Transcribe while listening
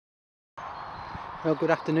Well,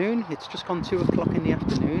 good afternoon. It's just gone 2 o'clock in the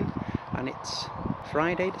afternoon and it's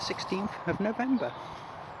Friday the 16th of November.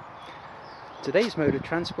 Today's mode of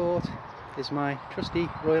transport is my trusty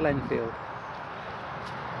Royal Enfield.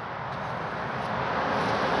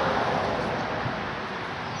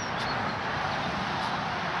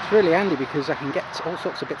 It's really handy because I can get all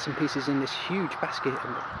sorts of bits and pieces in this huge basket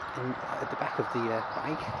at the back of the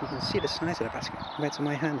bike. You can see the size of the basket compared to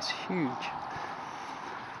my hand, it's huge.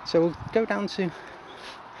 So we'll go down to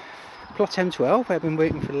plot M12 where I've been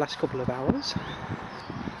waiting for the last couple of hours.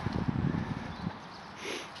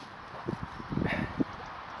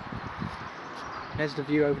 There's the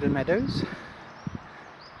view over the meadows.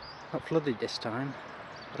 Not flooded this time.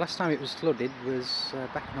 The last time it was flooded was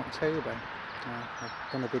back in October.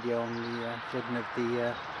 I've done a video on the flooding of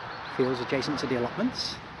the fields adjacent to the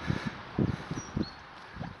allotments.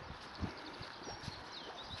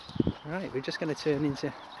 Right, we're just going to turn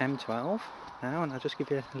into M12 now and I'll just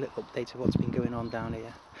give you a little update of what's been going on down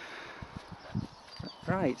here.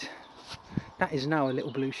 Right, that is now a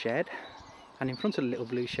little blue shed, and in front of the little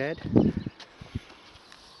blue shed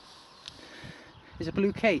is a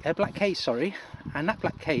black case, and that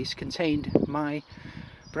black case contained my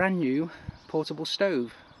brand new portable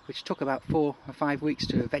stove, which took about 4 or 5 weeks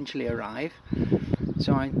to eventually arrive.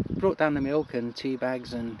 So I brought down the milk and tea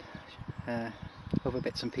bags and other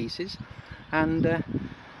bits and pieces, and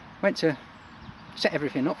went to set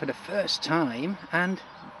everything up for the first time, and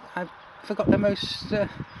I forgot the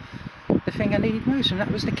thing I needed most, and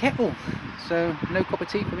that was the kettle. So no cup of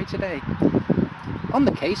tea for me today. On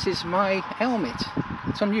the case is my helmet.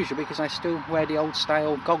 It's unusual because I still wear the old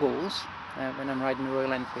style goggles when I'm riding the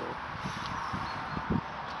Royal Enfield.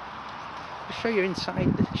 I'll show you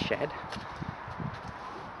inside the shed.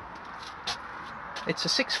 It's a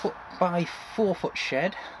 6 foot by 4 foot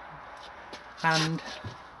shed, and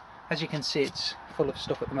as you can see it's full of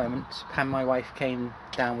stuff at the moment. Pam, my wife, came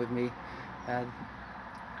down with me a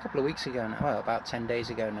couple of weeks ago now, well, about 10 days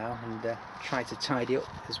ago now, and tried to tidy up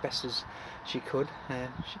as best as she could.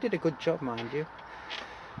 She did a good job, mind you,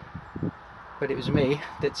 but it was me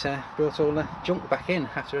that brought all the junk back in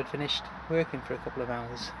after I'd finished working for a couple of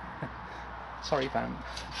hours. Sorry, Pam.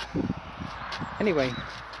 Anyway,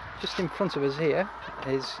 just in front of us here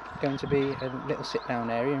is going to be a little sit down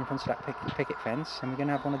area in front of that picket fence, and we're going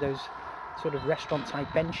to have one of those sort of restaurant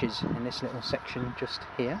type benches in this little section just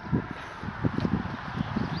here.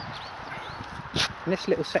 In this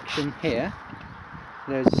little section here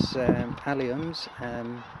there's alliums,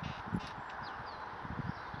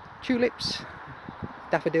 tulips,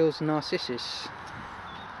 daffodils and narcissus.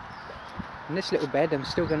 In this little bed I'm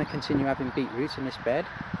still going to continue having beetroot in this bed,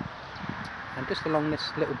 and just along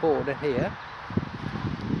this little border here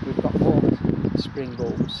we've got more spring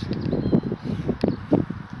bulbs.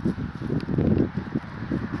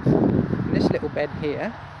 In this little bed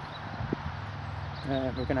here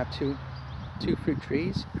we're going to have two fruit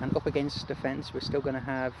trees, and up against the fence we're still going to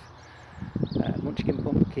have munchkin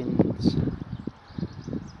pumpkins,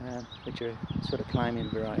 which are sort of climbing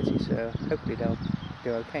variety, so hopefully they'll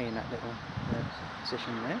do okay in that little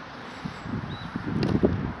position there.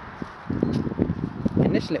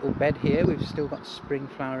 In this little bed here we've still got spring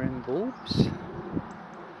bulbs,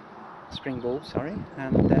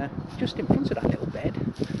 and just in front of that little bed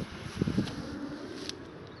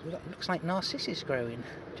it looks like narcissus growing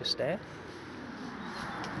just there.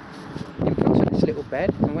 In front of this little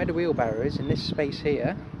bed, and where the wheelbarrow is, in this space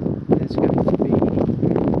here, there's going to be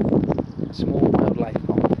a small wildlife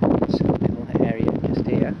pond in this little area just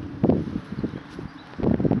here.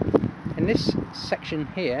 In this section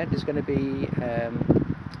here there's going to be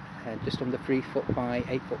just under 3 foot by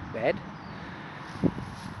 8 foot bed,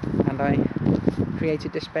 and I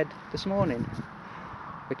created this bed this morning,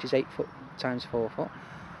 which is 8 foot times 4 foot,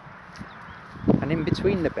 and in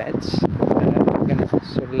between the beds I'm going to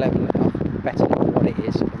sort of level it off better than what it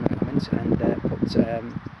is at the moment, and put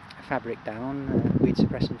fabric down, weed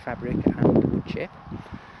suppressing fabric and wood chip.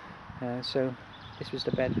 So this was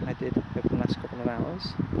the bed I did over the last couple of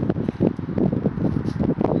hours.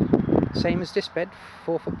 Same as this bed,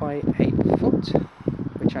 4 foot by 8 foot,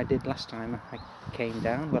 which I did last time I came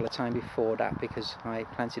down, well, the time before that, because I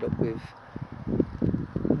planted up with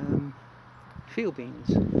field beans.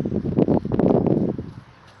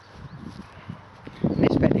 In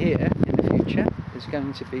this bed here, in the future, there's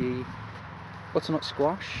going to be butternut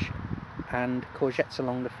squash and courgettes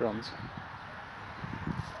along the front.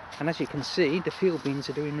 And as you can see, the field beans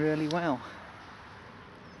are doing really well.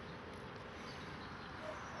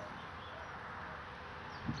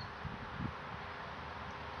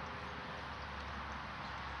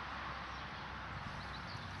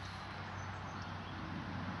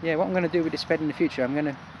 yeah, what I'm going to do with this bed in the future, I'm going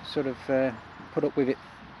to sort of put up with it,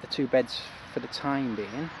 the 2 beds for the time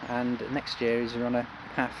being, and next year is run a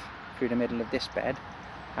path through the middle of this bed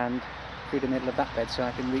and through the middle of that bed, so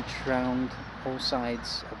I can reach round all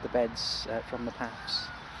sides of the beds from the paths.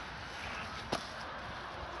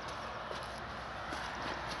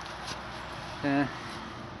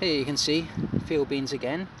 Here you can see field beans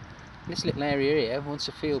again. This little area here, once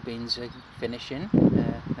the field beans are finishing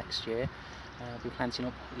next year, I'll be planting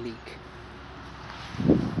up leek.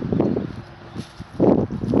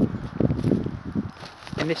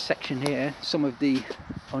 In this section here, some of the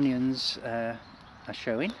onions are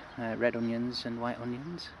showing, red onions and white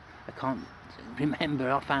onions. I can't remember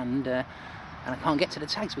offhand, and I can't get to the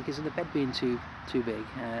tags because of the bed being too big.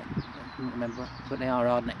 I can't remember, but they are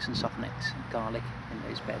hardnecks and softnecks, garlic in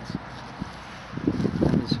those beds.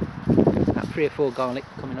 And there's about 3 or 4 garlic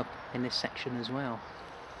coming up in this section as well.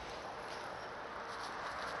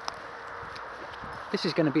 This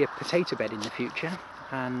is going to be a potato bed in the future,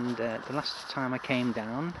 and the last time I came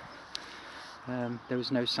down there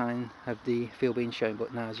was no sign of the field beans showing,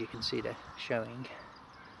 but now as you can see they're showing.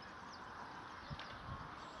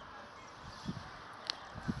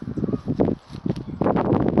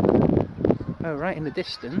 Oh, right in the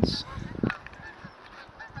distance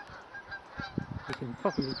you can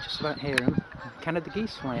probably just about hear them, Canada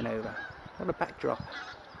geese flying over. What a backdrop.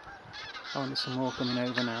 Oh, and there's some more coming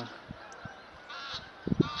over now.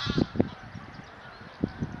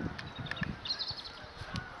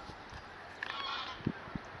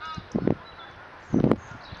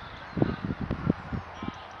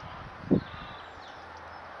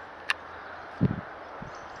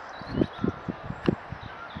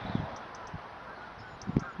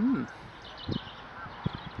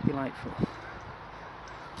 Delightful.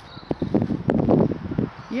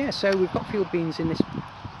 Yeah, so we've got field beans in this,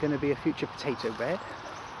 going to be a future potato bed.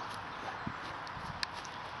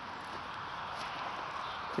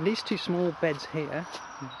 And these 2 small beds here,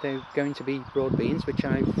 they're going to be broad beans, which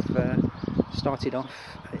I've started off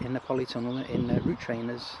in the polytunnel in root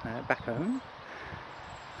trainers back home.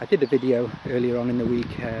 I did a video earlier on in the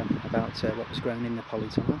week about what was grown in the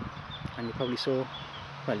polytunnel, and you probably saw,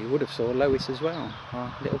 well, you would have saw Lois as well,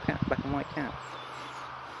 our little cat, black and white cat.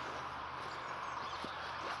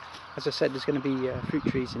 As I said, there's going to be fruit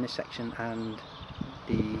trees in this section and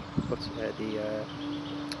the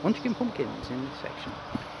munchkin pumpkins in this section.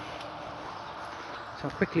 So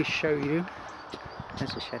I'll quickly show you,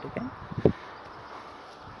 there's the shed again,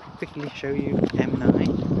 quickly show you M9.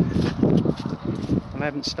 Well, I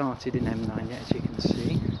haven't started in M9 yet, as you can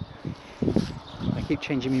see. I keep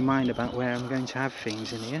changing my mind about where I'm going to have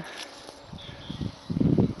things in here.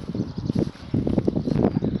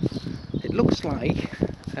 It looks like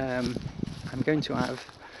I'm going to have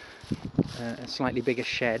a slightly bigger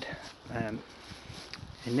shed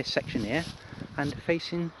in this section here, and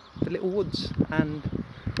facing the little woods and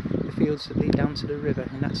the fields that lead down to the river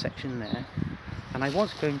in that section there. And I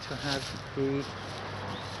was going to have the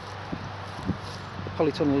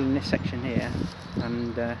polytunnel in this section here,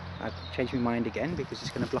 and I've changed my mind again because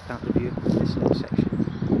it's going to block out the view of this little section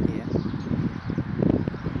here.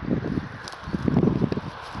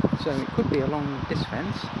 So it could be along this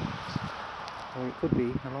fence, or it could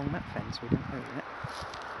be along that fence, we don't know yet.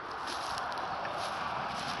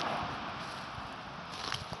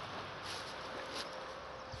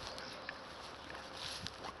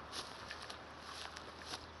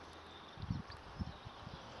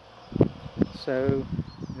 So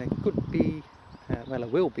there could be, well, there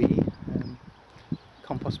will be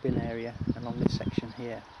compost bin area along this section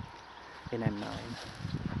here in M9.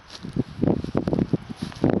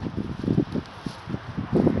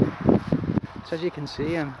 So as you can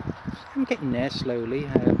see, I'm getting there slowly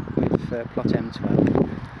with plot M12,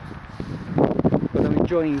 but I'm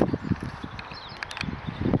enjoying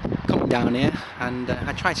coming down here, and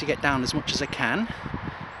I try to get down as much as I can,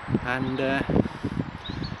 and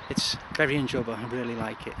it's very enjoyable. I really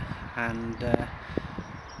like it, and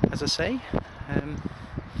as I say,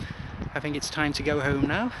 I think it's time to go home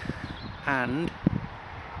now and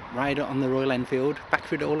ride on the Royal Enfield back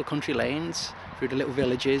through all the country lanes, through the little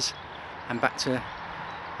villages, and back to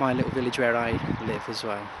my little village where I live as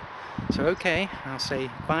well. So okay, I'll say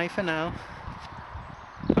bye for now.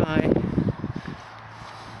 Bye.